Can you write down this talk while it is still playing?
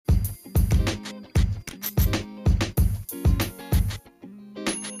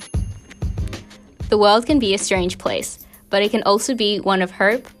The world can be a strange place, but it can also be one of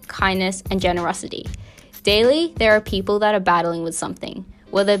hope, kindness, and generosity. Daily, there are people that are battling with something,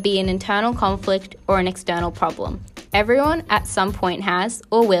 whether it be an internal conflict or an external problem. Everyone at some point has,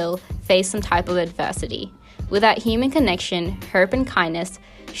 or will, face some type of adversity. Without human connection, hope, and kindness,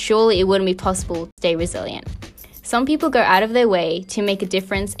 surely it wouldn't be possible to stay resilient. Some people go out of their way to make a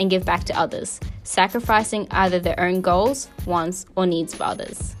difference and give back to others, sacrificing either their own goals, wants, or needs for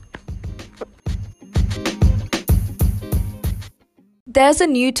others. There's a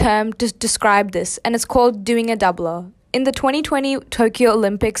new term to describe this, and it's called doing a doubler. In the 2020 Tokyo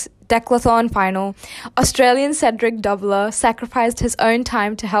Olympics Decathlon final, Australian Cedric Dubler sacrificed his own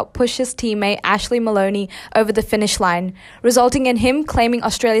time to help push his teammate Ashley Moloney over the finish line, resulting in him claiming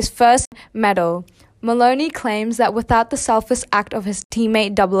Australia's first medal. Moloney claims that without the selfless act of his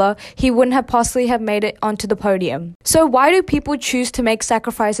teammate Dubler, he wouldn't have possibly have made it onto the podium. So why do people choose to make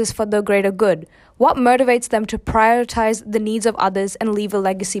sacrifices for the greater good? What motivates them to prioritize the needs of others and leave a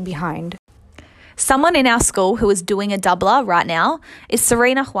legacy behind? Someone in our school who is doing a doubler right now is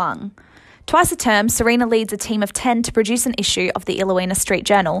Serena Huang. Twice a term, Serena leads a team of 10 to produce an issue of the Illawina Street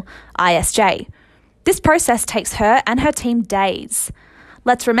Journal, ISJ. This process takes her and her team days.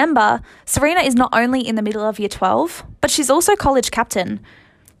 Let's remember, Serena is not only in the middle of Year 12, but she's also college captain.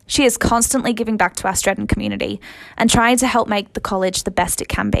 She is constantly giving back to our Stretton community and trying to help make the college the best it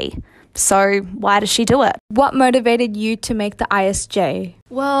can be. So why does she do it? What motivated you to make the ISJ?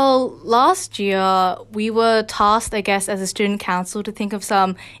 Well, last year we were tasked, I guess, as a student council to think of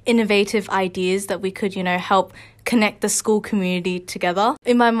some innovative ideas that we could, help connect the school community together.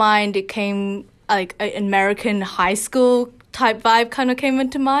 In my mind, it came like an American high school type vibe kind of came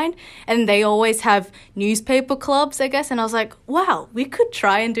into mind, and they always have newspaper clubs, I guess, and I was like, wow, we could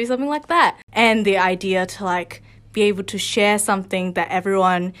try and do something like that. And the idea to be able to share something that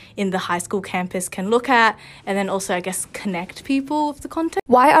everyone in the high school campus can look at, and then also, I guess, connect people with the content.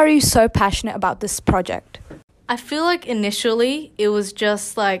 Why are you so passionate about this project? I feel like initially it was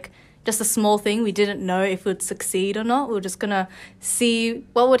just a small thing. We didn't know if it would succeed or not. We were just gonna see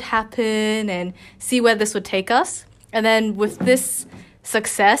what would happen and see where this would take us. And then with this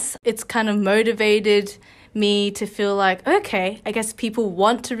success, it's kind of motivated me to feel like, okay, I guess people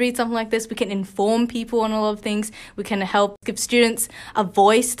want to read something like this. We can inform people on a lot of things. We can help give students a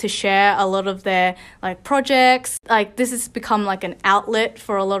voice to share a lot of their projects. This has become an outlet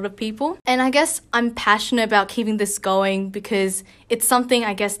for a lot of people. And I guess I'm passionate about keeping this going because it's something,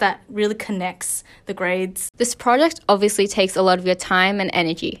 I guess, that really connects the grades. This project obviously takes a lot of your time and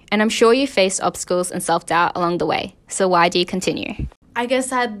energy, and I'm sure you faced obstacles and self-doubt along the way. So why do you continue? I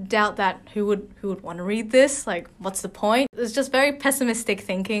guess I had doubt that who would want to read this, what's the point? It was just very pessimistic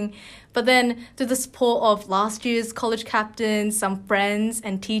thinking. But then through the support of last year's college captains, some friends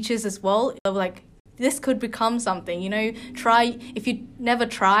and teachers as well, they were like, this could become something, try. If you never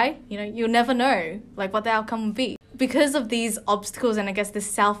try, you'll never know what the outcome will be. Because of these obstacles and I guess the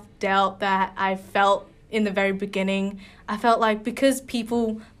self-doubt that I felt in the very beginning, I felt like because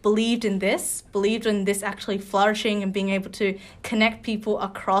people believed in this actually flourishing and being able to connect people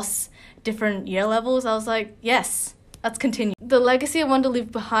across different year levels, I was like, yes, let's continue. The legacy I want to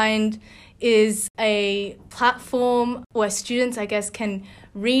leave behind is a platform where students, I guess, can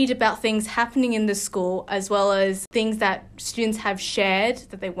read about things happening in the school as well as things that students have shared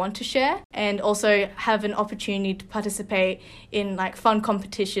that they want to share, and also have an opportunity to participate in fun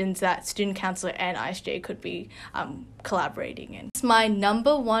competitions that Student Council and ISJ could be collaborating in. My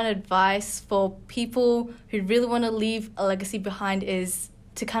number one advice for people who really want to leave a legacy behind is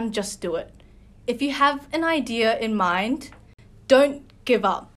to kind of just do it. If you have an idea in mind, don't give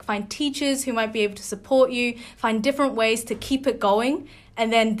up. Find teachers who might be able to support you, find different ways to keep it going,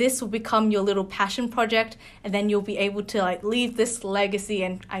 and then this will become your little passion project, and then you'll be able to leave this legacy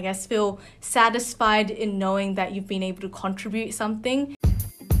and I guess feel satisfied in knowing that you've been able to contribute something.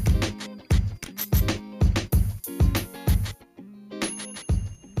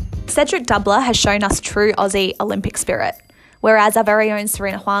 Cedric Dubler has shown us true Aussie Olympic spirit, whereas our very own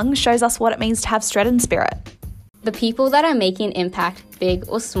Serena Huang shows us what it means to have Stretton spirit. The people that are making an impact, big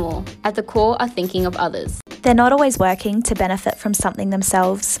or small, at the core are thinking of others. They're not always working to benefit from something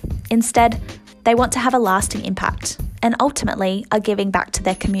themselves. Instead, they want to have a lasting impact and ultimately are giving back to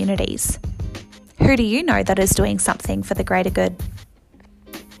their communities. Who do you know that is doing something for the greater good?